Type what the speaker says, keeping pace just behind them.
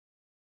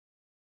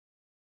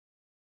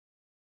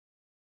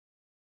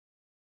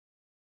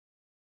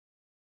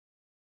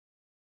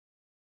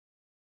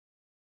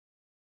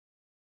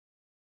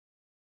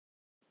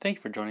Thank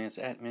you for joining us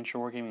at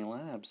Miniature Wargaming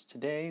Labs.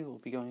 Today we'll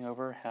be going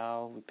over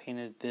how we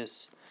painted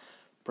this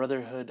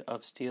Brotherhood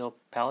of Steel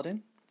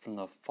Paladin from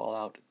the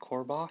Fallout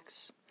core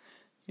box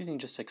using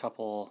just a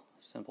couple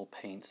simple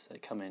paints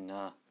that come in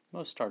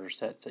most starter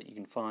sets that you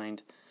can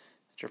find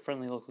at your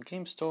friendly local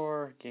game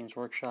store, Games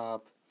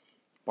Workshop,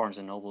 Barnes &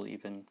 Noble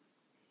even.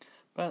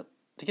 But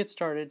to get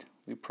started,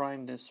 we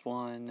primed this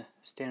one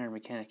Standard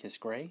Mechanicus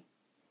Gray,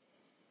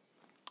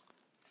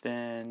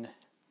 then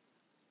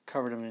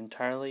covered them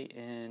entirely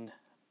in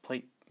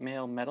plate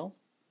mail metal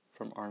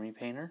from Army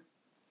Painter.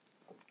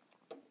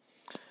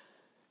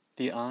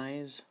 The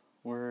eyes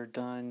were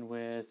done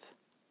with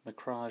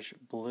Mirage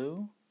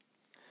Blue.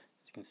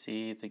 As you can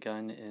see, the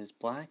gun is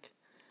black,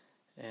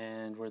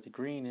 and where the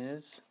green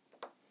is,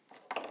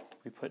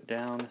 we put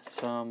down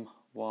some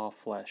wall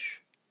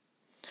flesh.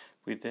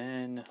 We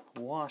then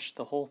washed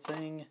the whole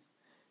thing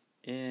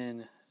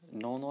in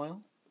Nuln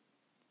Oil,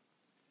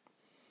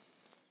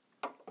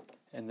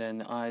 and then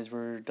the eyes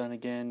were done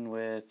again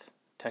with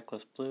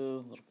Techless Blue,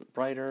 a little bit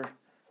brighter,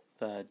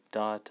 the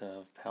dot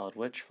of Pallid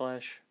Witch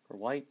Flesh for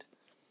white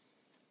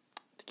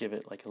to give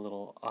it like a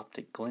little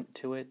optic glint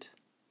to it.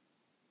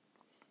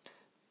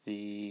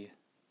 The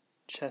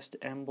chest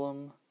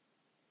emblem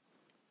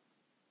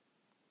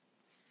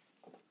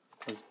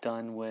was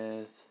done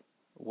with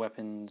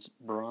Weapons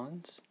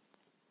Bronze.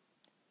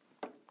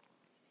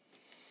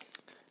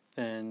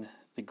 Then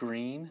the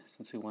green,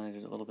 since we wanted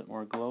it a little bit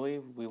more glowy,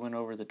 we went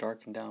over the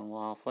darkened down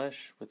wall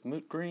flesh with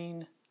Moot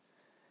Green,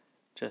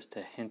 just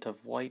a hint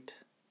of white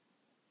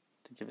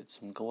to give it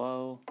some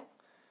glow.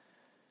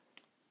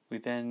 We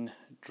then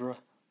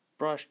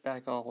brushed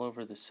back all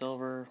over the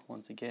silver,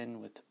 once again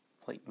with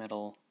plate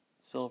metal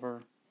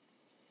silver.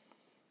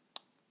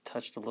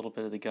 Touched a little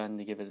bit of the gun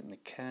to give it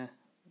a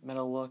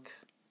metal look.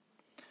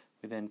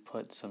 We then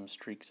put some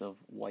streaks of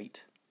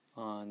white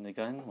on the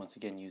gun, once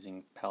again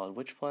using Pallid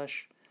Witch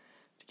Flesh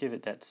to give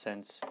it that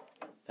sense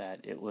that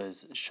it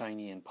was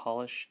shiny and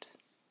polished.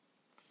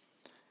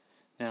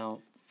 Now,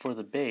 for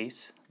the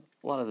base,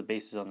 a lot of the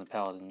bases on the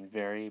Paladin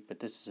vary, but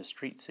this is a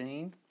street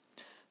scene,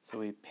 so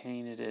we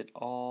painted it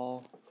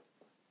all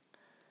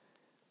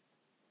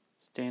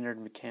Standard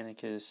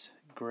Mechanicus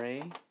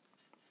Gray.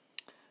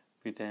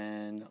 We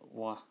then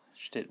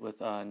washed it with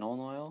Nuln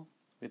Oil.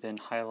 We then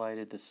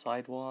highlighted the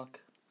sidewalk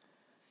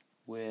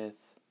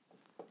with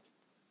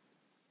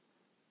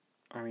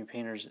Army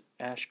Painter's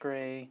Ash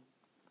Gray.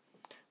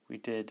 We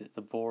did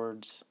the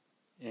boards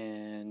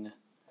in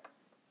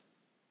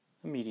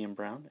a medium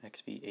brown,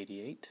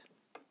 XV88.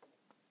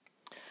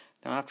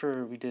 Now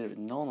after we did it with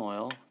Nuln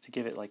Oil, to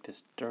give it like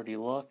this dirty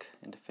look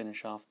and to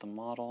finish off the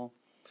model,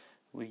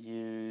 we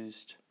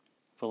used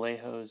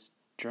Vallejo's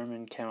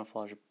German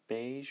Camouflage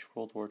Beige,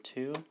 World War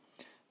II,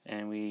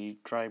 and we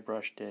dry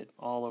brushed it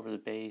all over the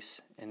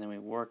base, and then we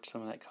worked some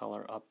of that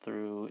color up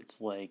through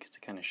its legs to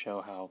kind of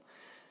show how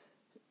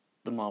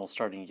the model's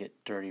starting to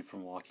get dirty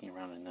from walking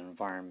around in the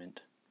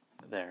environment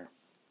there.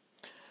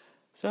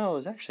 So it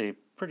was actually a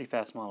pretty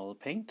fast model to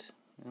paint,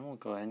 and we'll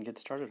go ahead and get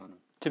started on it.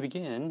 To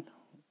begin,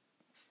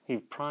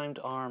 we've primed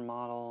our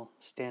model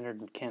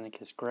Standard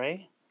Mechanicus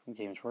Gray from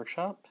Games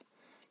Workshop.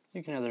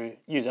 You can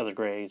use other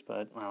grays,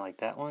 but I like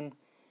that one.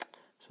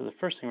 So the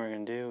first thing we're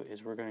going to do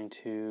is we're going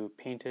to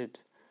paint it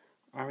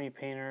Army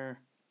Painter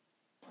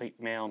Plate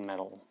Mail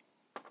Metal.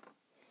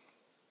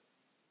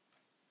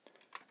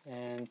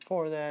 And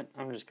for that,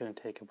 I'm just going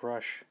to take a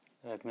brush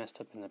that I've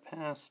messed up in the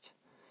past.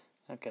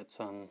 I've got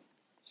some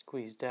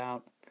squeezed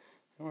out,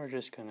 and we're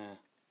just going to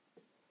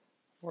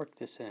work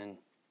this in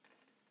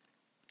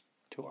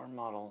to our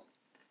model.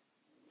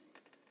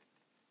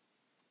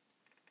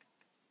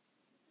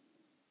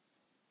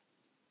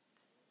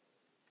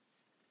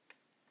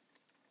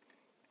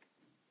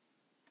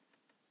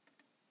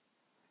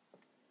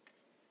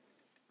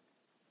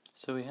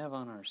 So we have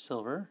on our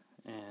silver,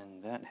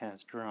 and that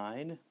has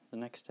dried. The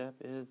next step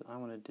is I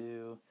want to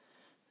do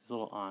these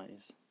little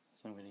eyes.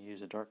 So I'm going to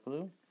use a dark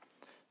blue.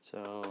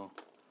 So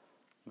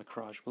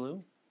Mirage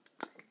Blue.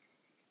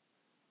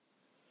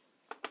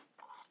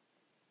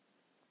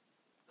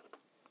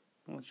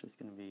 It's just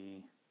going to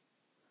be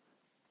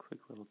a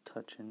quick little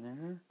touch in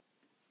there.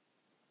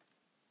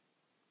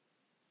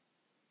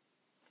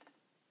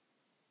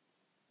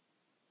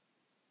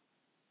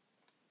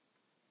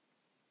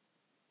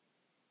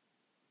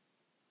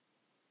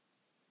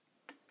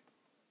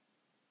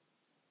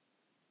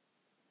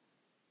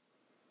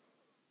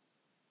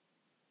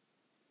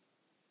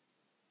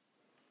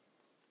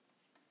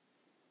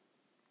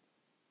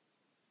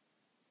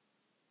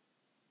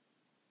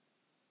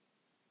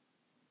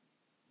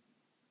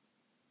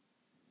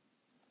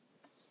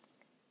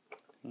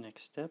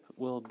 Next step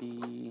will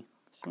be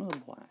some of the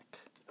black.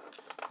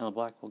 Now the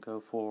black will go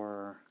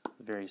for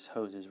the various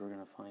hoses we're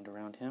going to find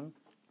around him.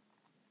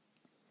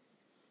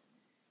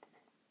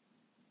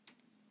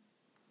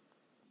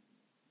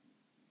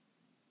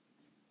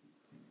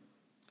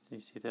 So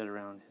you see that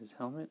around his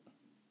helmet.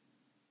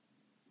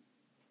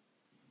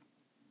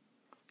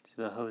 See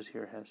the hose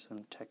here has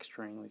some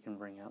texturing we can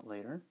bring out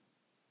later.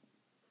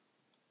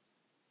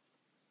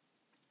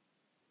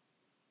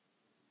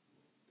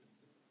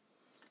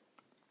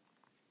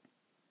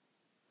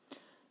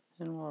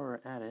 And while we're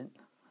at it,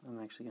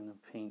 I'm actually going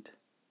to paint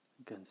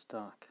gun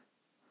stock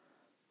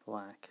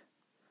black.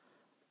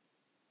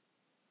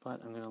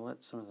 But I'm going to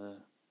let some of the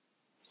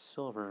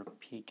silver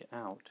peek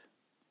out.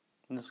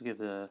 And this will give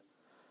the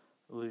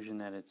illusion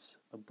that it's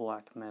a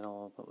black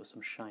metal but with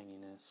some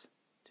shininess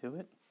to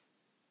it.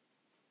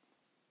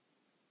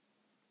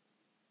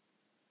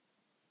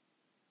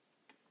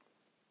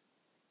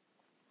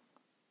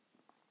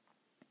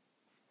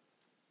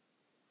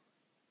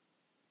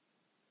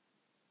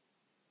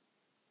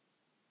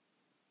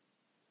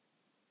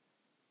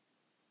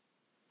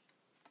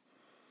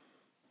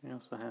 We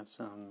also have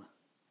some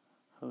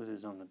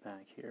hoses on the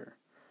back here.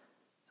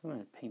 So I'm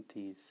going to paint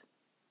these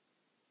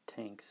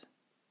tanks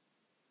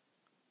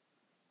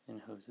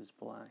and hoses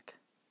black.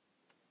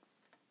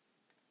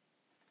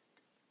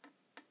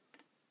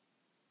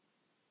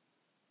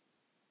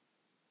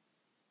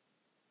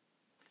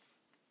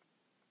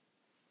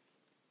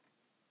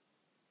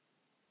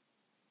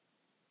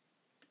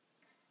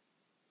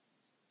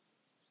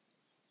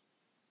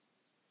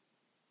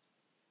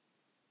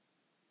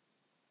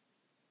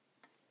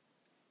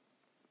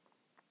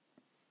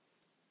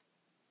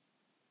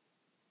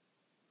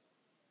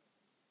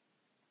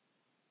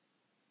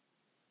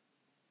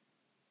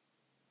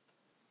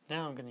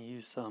 Now I'm going to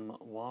use some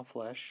wall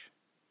flesh,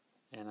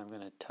 and I'm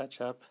going to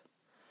touch up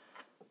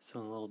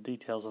some little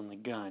details on the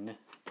gun,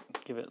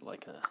 give it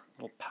like a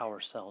little power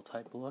cell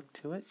type look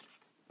to it.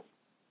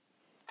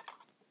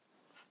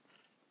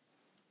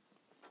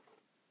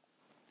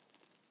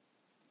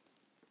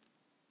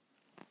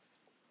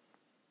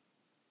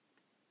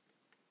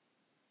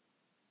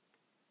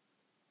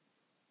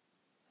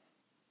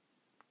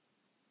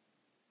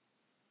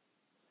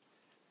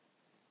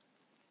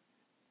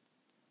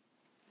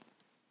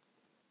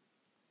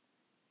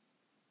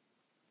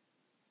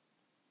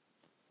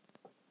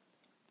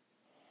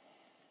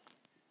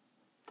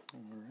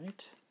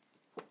 Alright,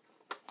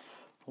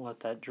 we'll let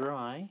that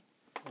dry,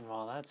 and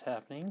while that's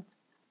happening,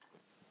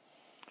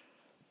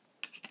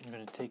 I'm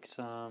going to take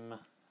some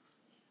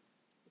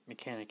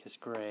Mechanicus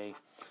Gray.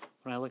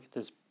 When I look at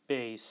this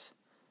base,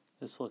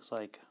 this looks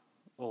like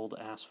old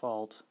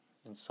asphalt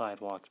and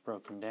sidewalks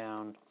broken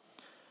down.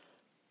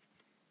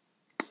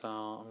 So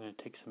I'm going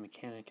to take some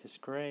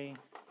Mechanicus Gray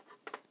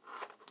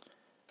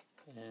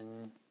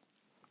and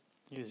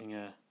using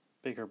a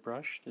bigger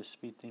brush to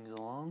speed things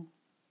along.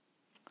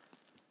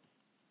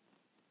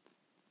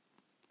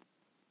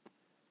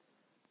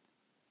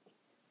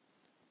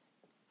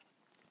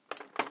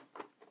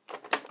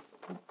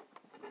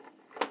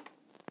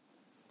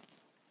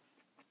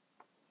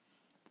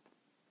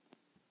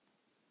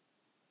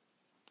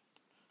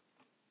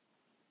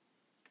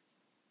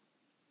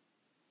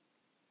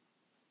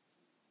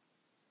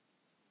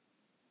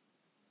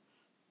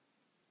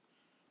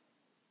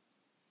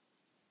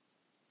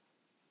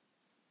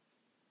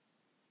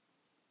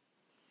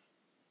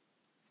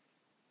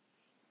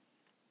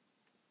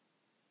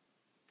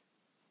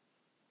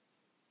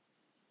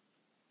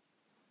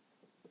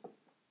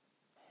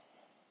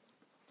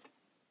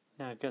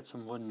 Now I've got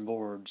some wooden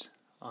boards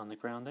on the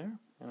ground there,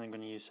 and I'm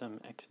going to use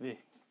some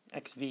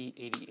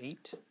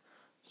XV88,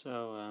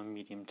 so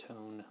medium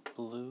tone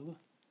blue.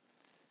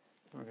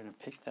 We're going to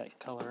pick that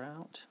color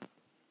out.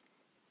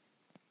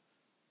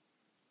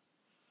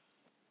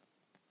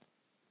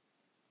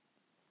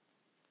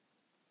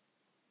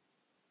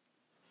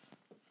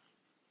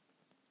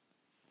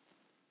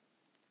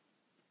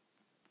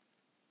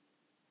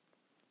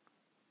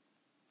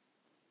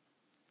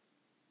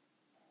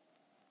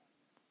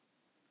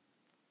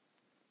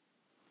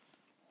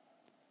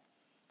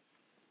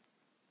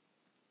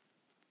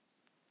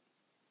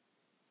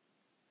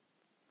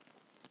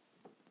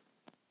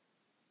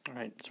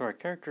 Alright, so our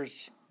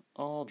character's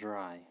all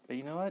dry, but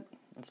you know what?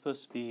 It's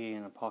supposed to be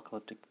an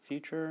apocalyptic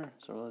future,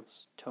 so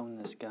let's tone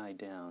this guy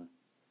down.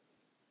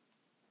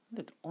 How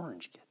did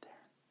orange get there?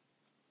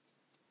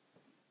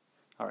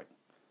 Alright,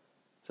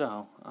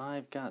 so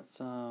I've got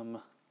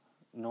some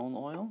Nuln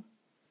oil,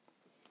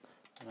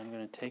 and I'm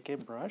going to take a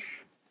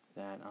brush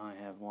that I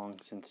have long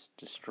since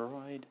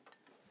destroyed.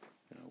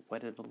 I'm going to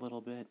wet it a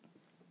little bit.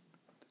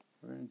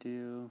 What we're going to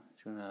do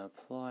is we're going to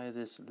apply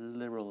this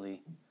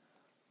liberally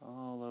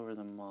all over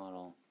the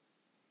model.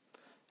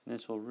 And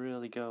this will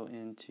really go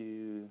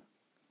into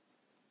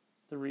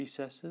the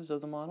recesses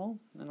of the model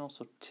and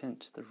also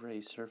tint the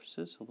raised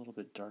surfaces a little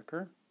bit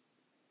darker.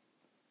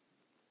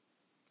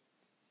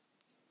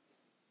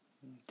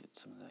 Get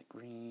some of that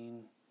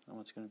green on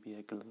what's going to be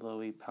a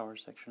glowy power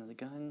section of the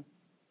gun.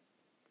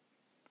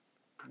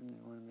 And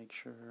you want to make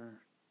sure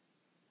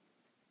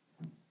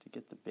to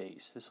get the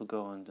base. This will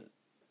go into,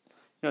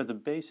 you know, the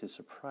base is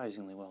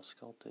surprisingly well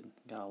sculpted.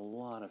 Got a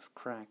lot of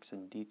cracks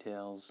and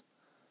details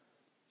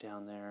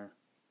down there.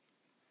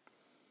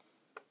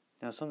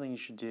 Now something you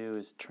should do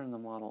is turn the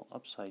model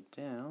upside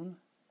down.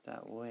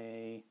 That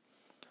way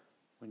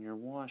when you're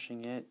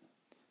washing it,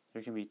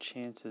 there can be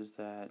chances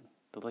that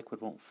the liquid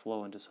won't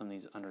flow into some of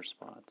these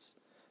underspots.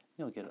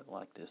 You'll get it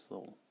like this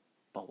little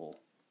bubble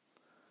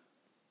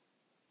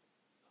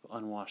of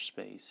unwashed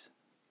space.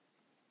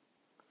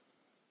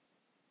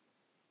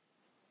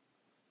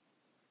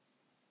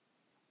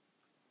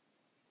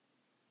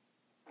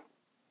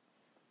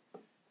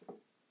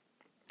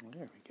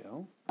 There we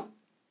go.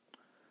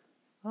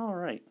 All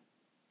right.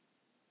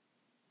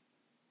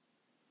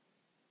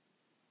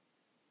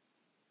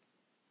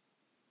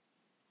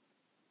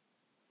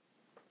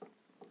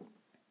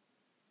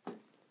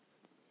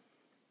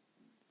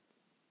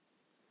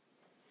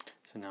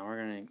 So now we're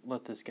going to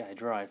let this guy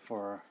dry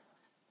for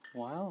a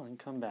while and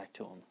come back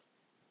to him.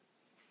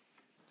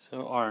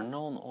 So our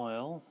Nuln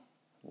Oil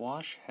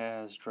wash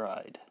has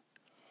dried.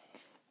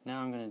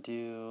 Now I'm going to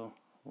do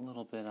a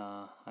little bit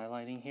of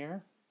highlighting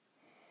here.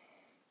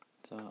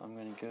 So I'm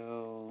going to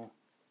go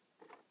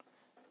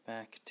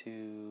back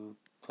to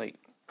plate,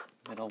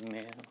 metal,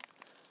 mail,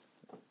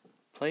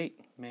 plate,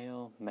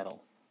 mail,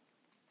 metal.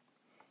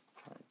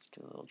 Let's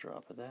do a little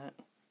drop of that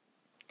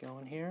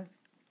going here.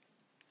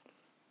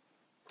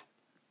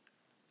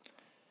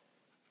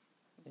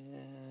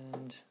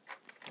 And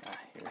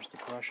here's the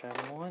brush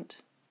I want.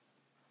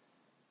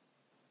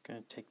 I'm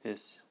going to take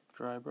this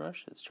dry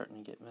brush that's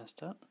starting to get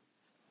messed up.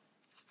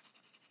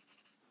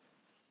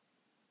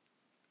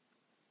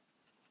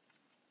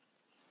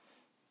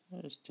 I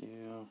just do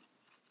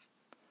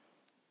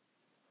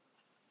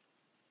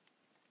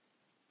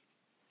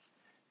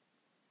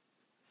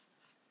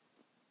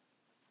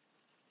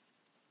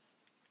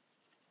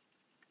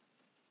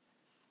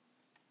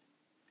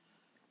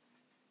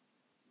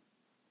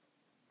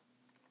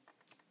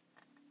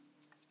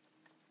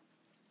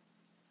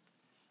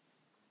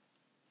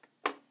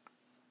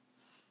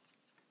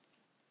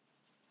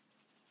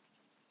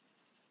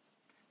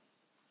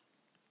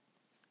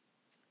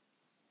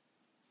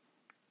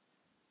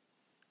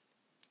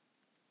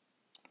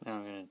now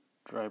I'm going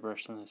to dry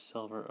brush some of the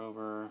silver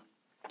over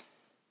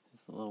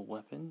this little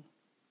weapon.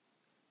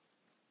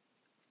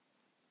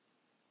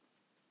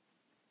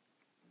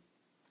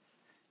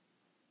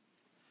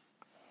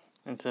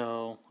 And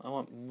so I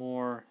want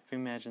more, if you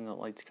imagine the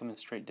light's coming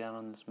straight down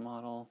on this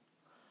model,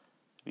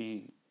 to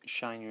be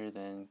shinier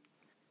than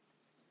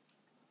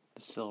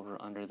the silver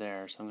under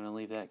there. So I'm going to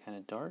leave that kind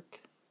of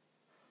dark.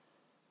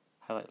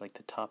 Highlight like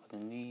the top of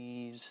the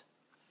knees,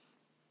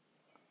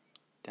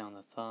 down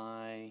the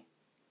thigh,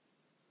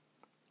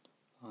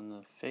 on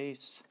the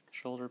face,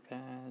 shoulder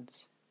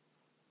pads.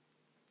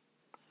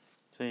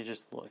 So you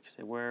just look,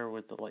 say where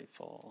would the light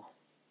fall?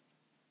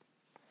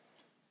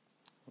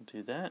 We'll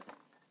do that.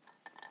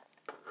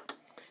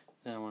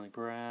 Then I want to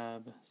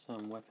grab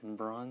some weapon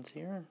bronze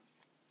here.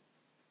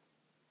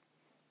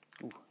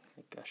 Ooh,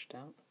 it gushed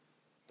out.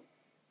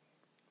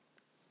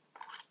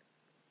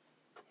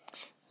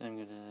 I'm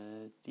going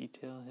to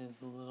detail his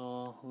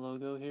little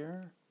logo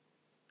here.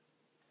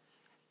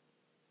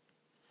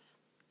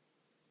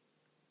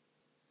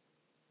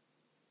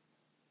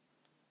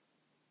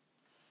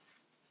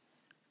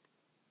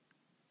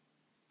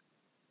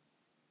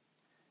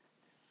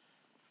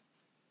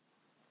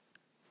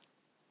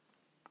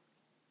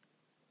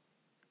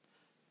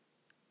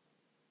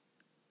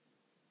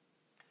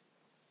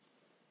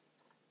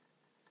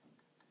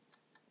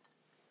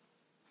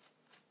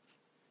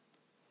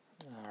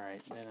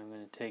 Alright, then I'm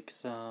going to take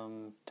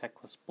some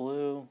Techless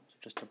blue, so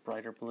just a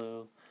brighter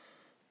blue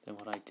than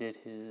what I did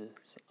his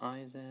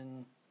eyes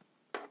in.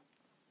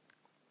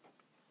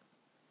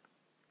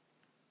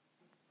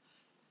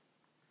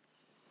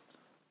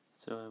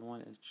 So I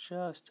want it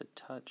just a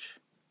touch.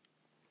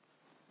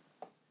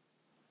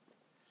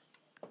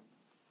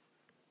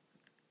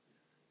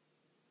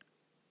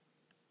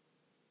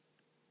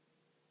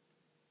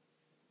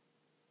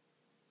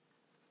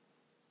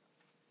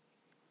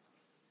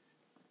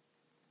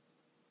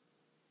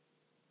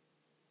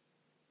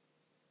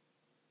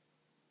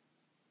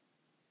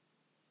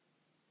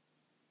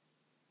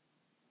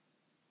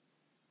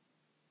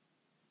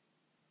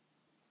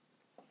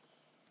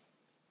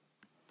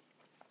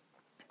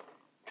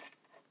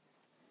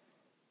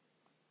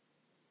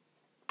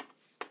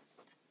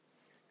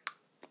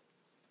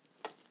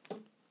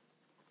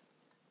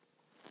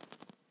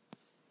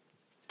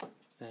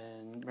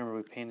 Then remember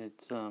we painted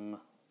some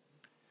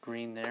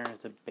green there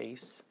as a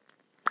base.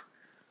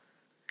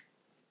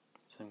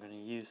 So I'm going to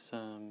use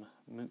some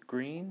moot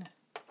green.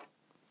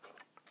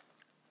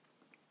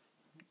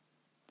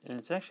 And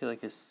it's actually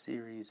like a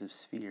series of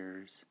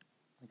spheres,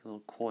 like a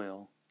little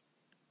coil,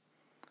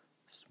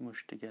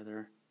 smooshed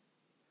together.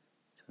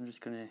 So I'm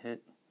just going to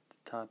hit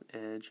the top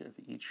edge of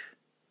each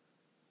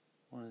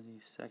one of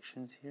these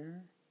sections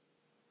here.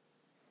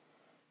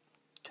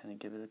 Kind of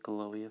give it a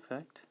glowy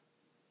effect.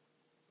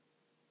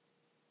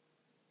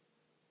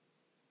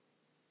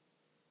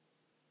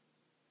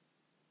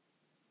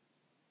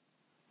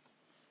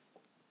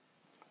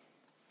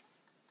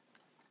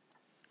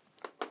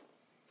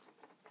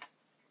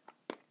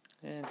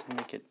 And to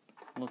make it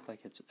look like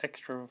it's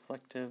extra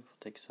reflective,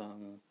 we'll take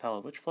some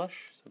Paladin Witch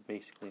Flesh, so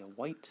basically a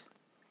white.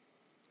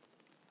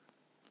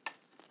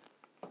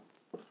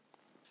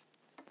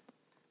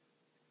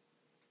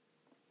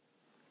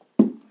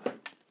 And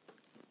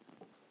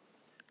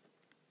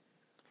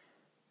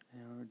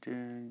what we're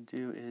going to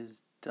do is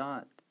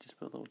dot, just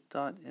put a little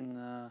dot in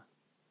the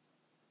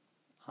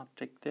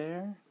optic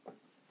there.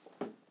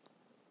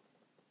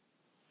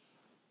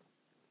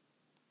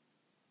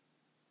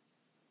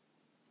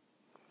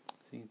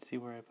 see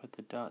where I put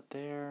the dot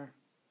there.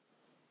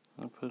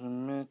 I'll put a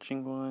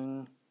matching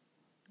one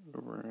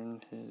over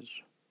in his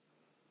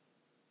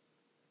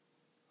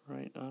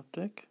right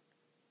optic.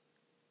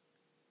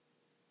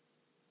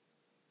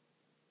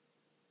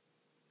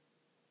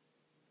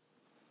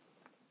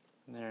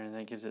 There, and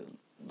that gives it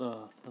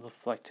the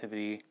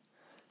reflectivity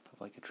of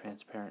like a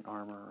transparent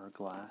armor or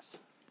glass.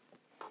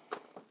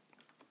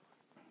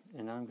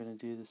 And now I'm going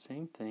to do the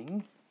same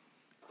thing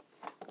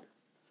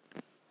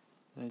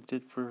that I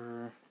did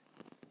for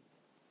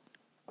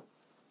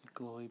the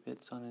glowy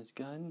bits on his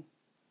gun.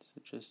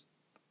 So just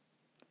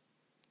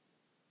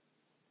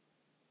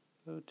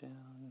go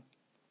down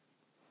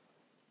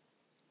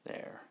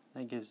there.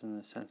 That gives them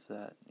the sense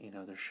that, you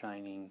know, they're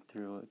shining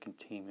through a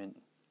containment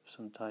of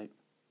some type.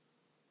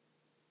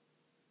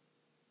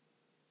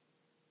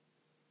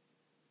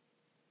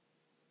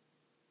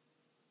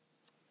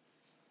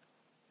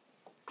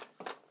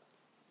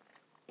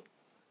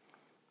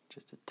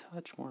 Just a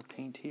touch more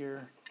paint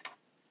here.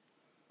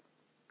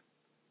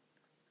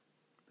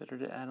 Better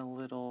to add a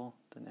little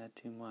than add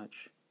too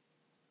much.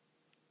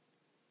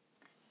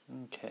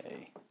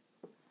 Okay,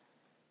 so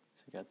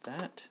we got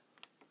that.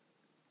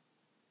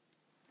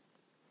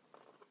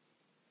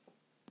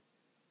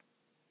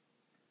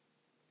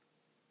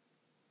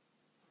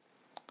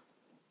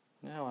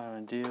 Now what I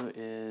want to do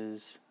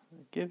is,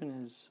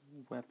 given his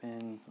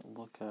weapon a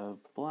look of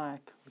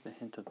black with a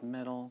hint of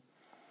metal,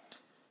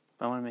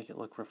 but I want to make it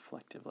look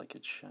reflective, like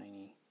it's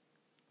shiny.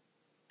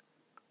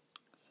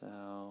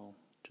 So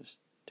just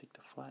take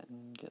the flat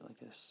and get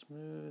like a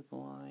smooth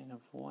line of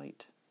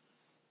white.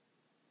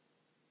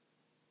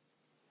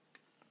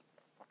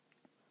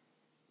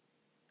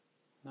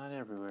 Not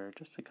everywhere,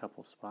 just a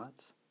couple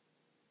spots.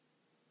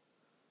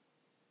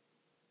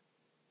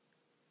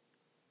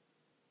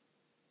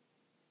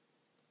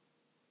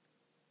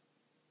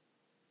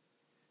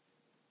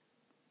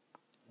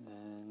 And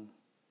then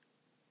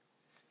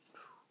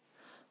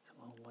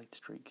some little white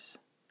streaks.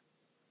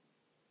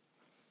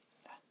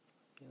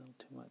 A little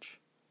too much.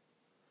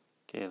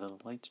 Okay, a little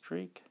light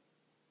streak.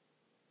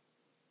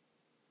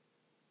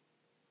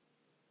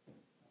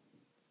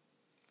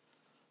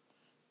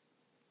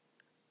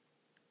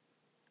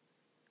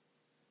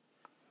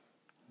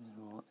 And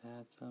we'll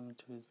add some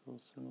to his little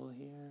symbol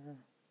here.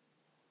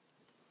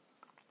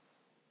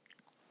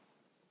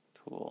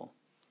 Cool.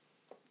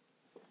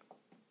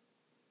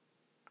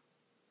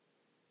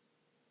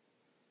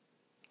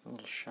 A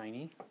little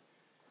shiny.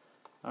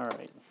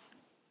 Alright.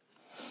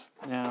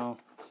 Now,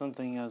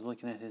 something I was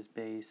looking at his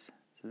base.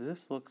 So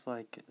this looks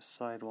like a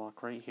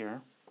sidewalk right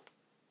here.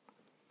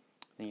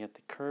 And you got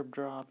the curb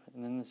drop,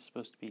 and then this is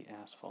supposed to be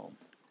asphalt.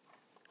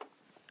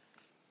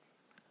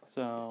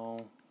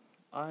 So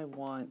I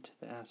want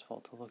the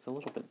asphalt to look a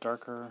little bit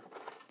darker.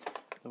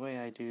 The way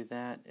I do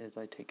that is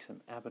I take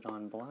some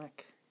Abaddon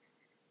black,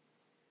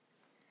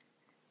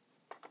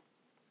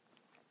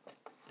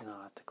 and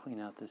I'll have to clean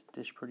out this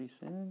dish pretty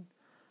soon.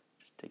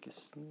 Just take a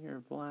smear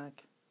of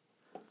black,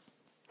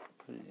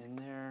 put it in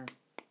there,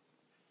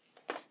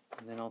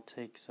 and then I'll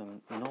take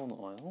some Nuln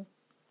oil,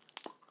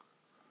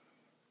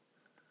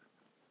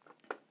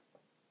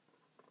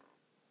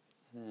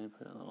 and then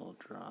put a little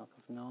drop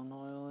of Nuln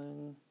oil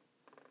in.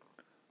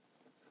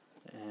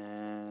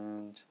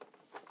 And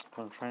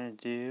what I'm trying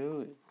to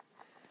do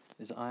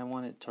is I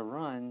want it to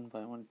run,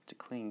 but I want it to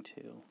cling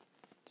too.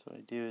 So what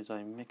I do is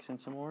I mix in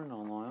some more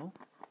Nuln oil,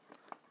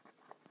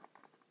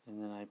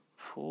 and then I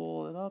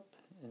pull it up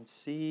and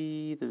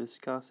see the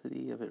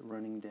viscosity of it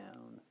running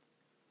down.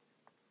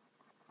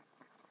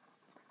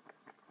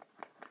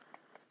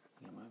 I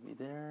think it might be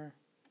there.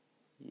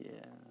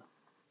 Yeah.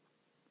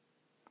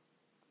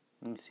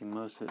 You can see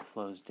most of it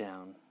flows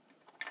down.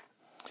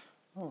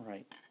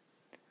 Alright.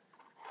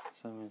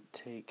 So I'm going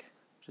to take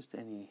just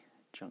any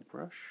junk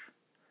brush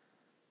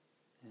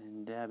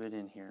and dab it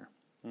in here.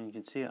 And you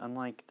can see,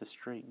 unlike the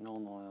straight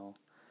Nuln oil,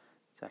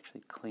 it's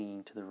actually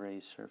clinging to the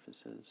raised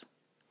surfaces.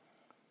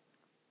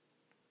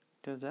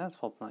 Because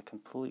asphalt's not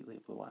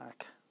completely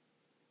black.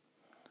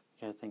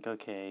 You gotta think,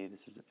 okay,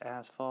 this is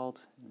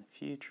asphalt. In the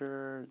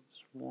future,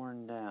 it's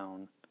worn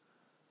down.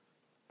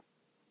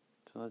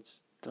 So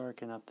let's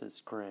darken up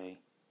this gray.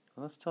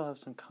 Let's still have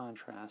some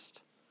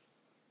contrast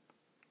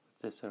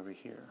with this over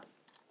here.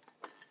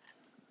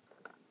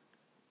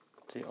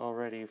 See,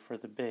 already for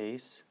the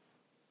base,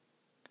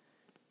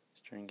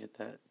 just trying to get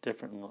that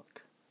different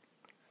look.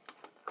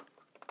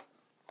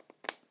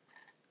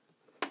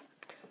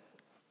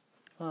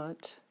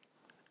 But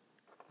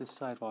this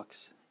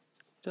sidewalk's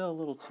still a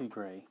little too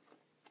gray.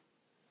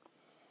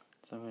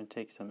 So I'm going to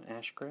take some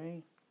ash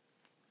gray.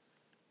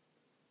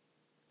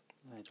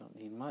 I don't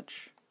need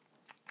much.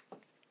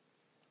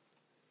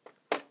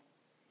 I'm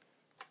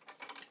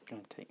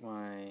going to take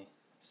my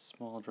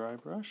small dry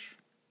brush.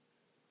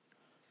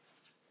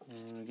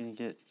 And we're going to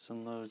get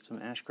some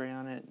ash gray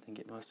on it and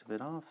get most of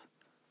it off.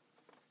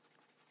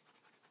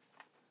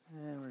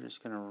 And we're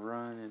just going to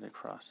run it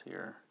across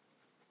here.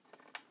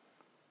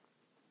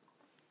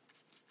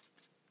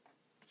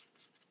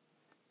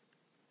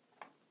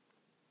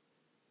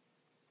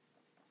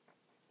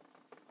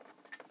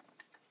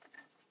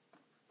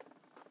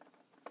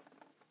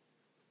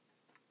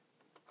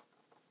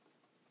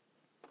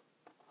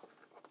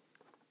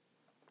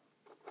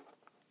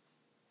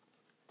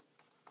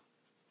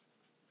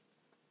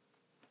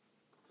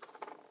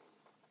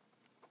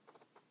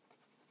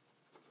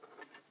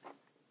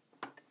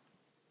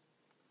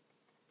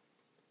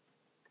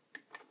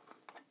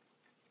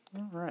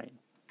 Alright,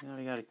 now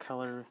we got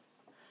a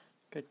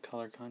good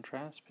color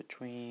contrast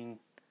between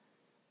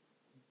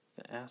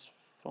the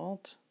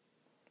asphalt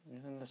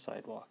and the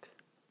sidewalk.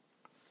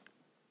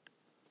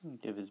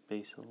 Give his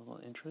base a little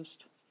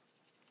interest.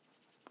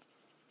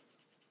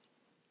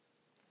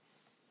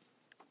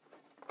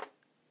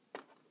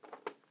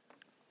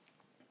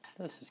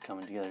 This is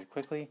coming together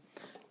quickly.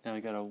 Now we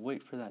gotta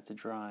wait for that to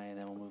dry and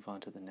then we'll move on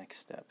to the next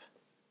step.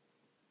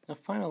 The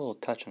final little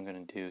touch I'm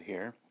going to do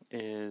here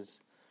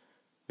is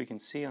we can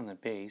see on the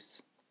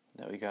base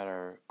that we got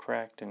our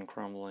cracked and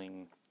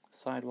crumbling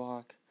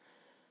sidewalk,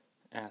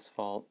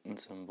 asphalt, and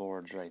some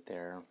boards right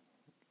there.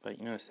 But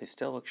you notice they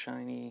still look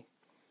shiny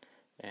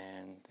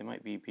and they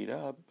might be beat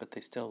up, but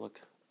they still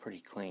look pretty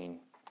clean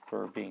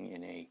for being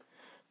in a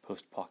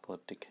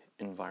post-apocalyptic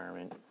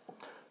environment.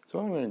 So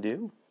what I'm going to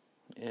do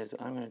is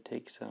I'm going to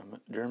take some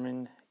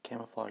German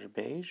camouflage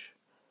beige,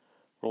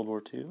 World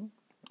War II.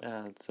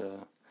 It's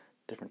a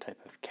different type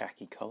of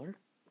khaki color.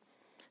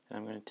 And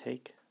I'm going to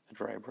take a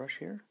dry brush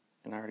here,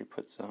 and I already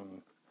put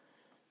some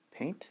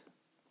paint.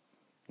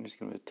 I'm just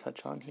going to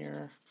touch on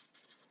here,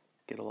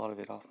 get a lot of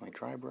it off my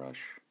dry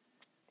brush,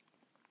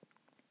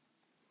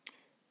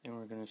 and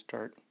we're going to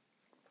start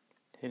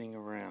hitting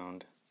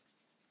around.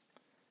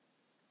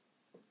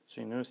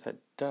 So you notice that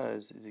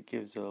does is it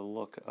gives a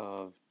look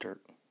of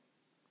dirt.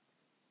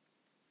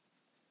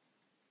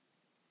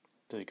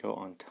 To go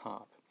on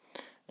top.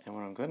 And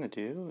what I'm going to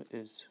do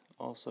is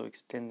also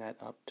extend that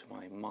up to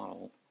my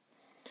model.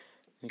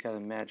 You got to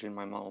imagine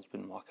my model's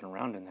been walking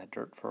around in that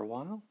dirt for a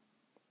while.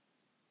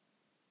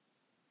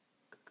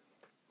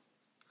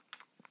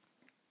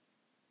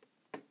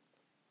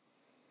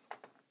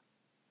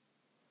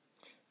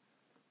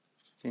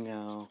 See,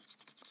 now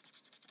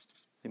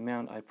the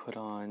amount I put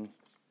on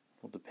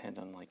will depend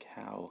on like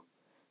how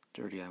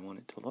dirty I want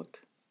it to look.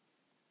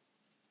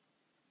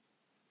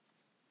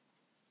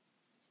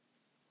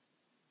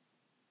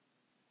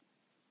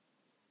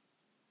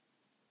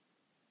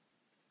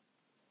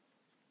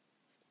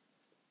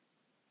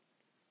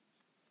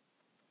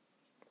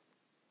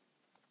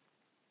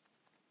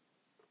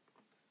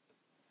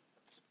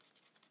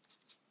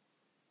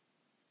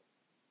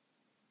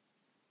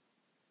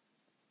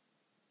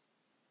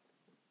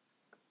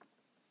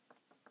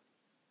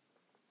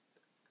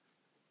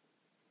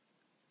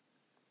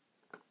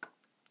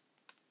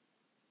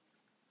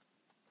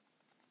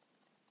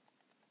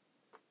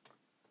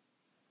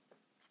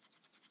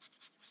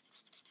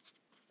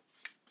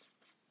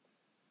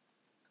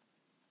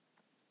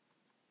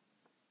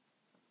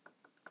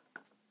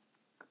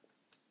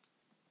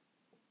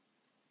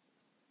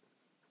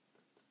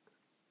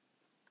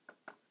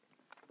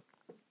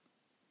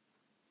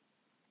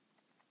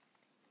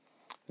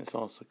 Let's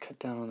also cut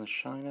down on the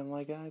shine of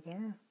my guy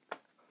there.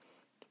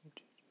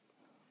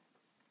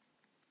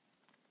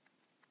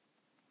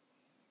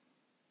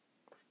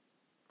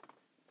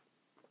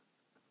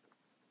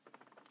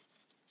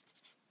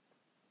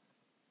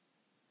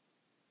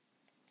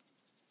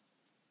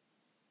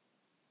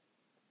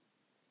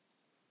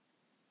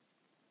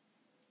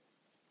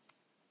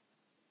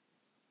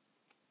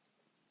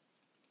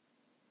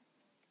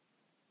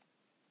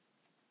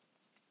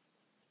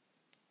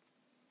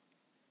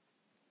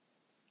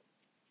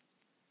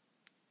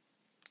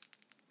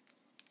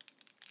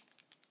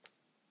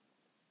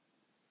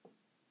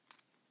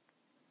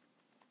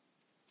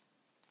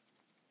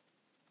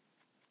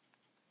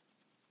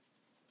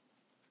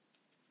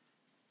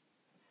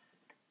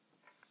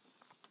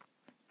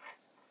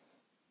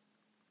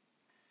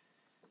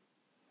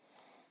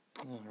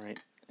 Alright,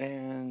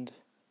 and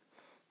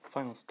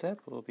final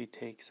step will be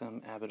take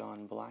some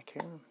Abaddon black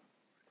here.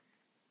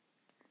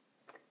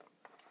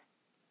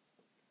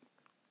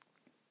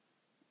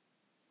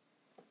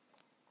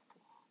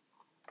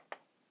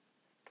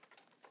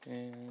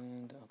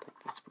 And I'll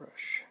take this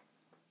brush.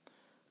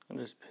 I'll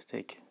just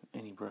take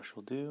any brush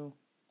will do.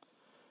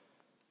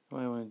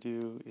 What I want to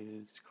do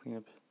is clean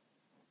up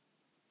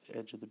the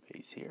edge of the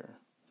base here.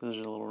 So there's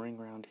a little ring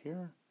around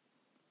here.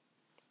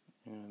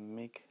 I'm going to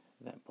make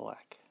that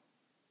black.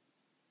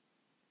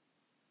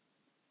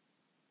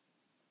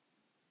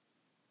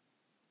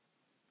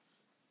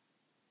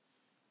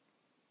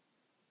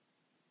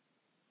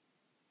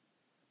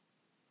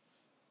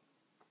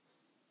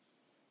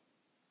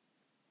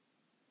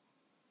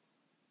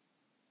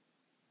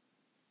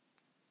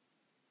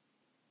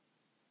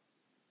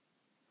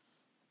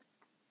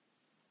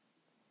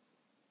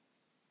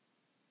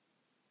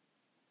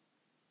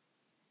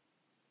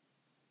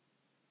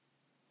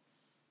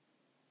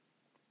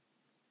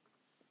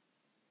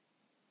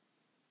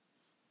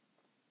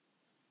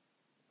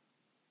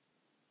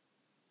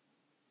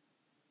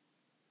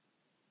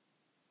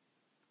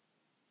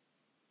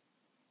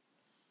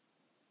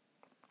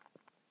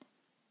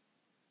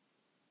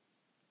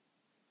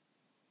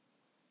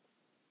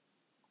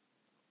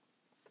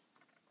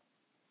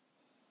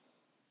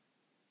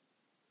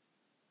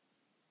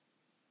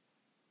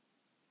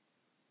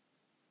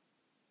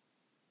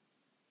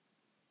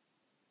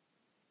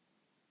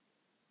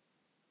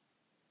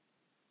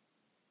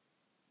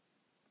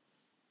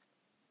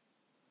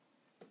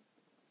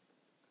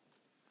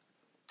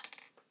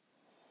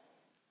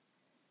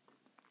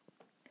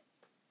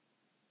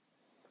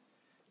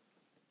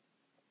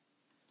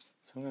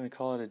 So I'm going to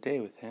call it a day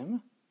with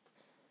him.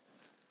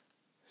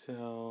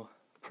 So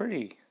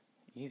pretty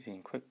easy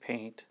and quick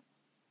paint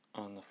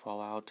on the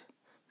Fallout.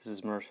 This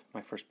is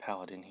my first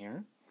Paladin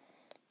here.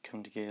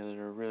 Come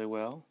together really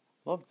well.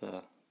 Love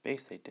the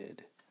base they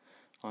did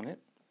on it.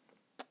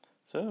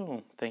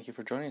 So thank you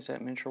for joining us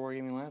at Miniature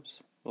Wargaming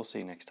Labs. We'll see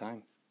you next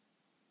time.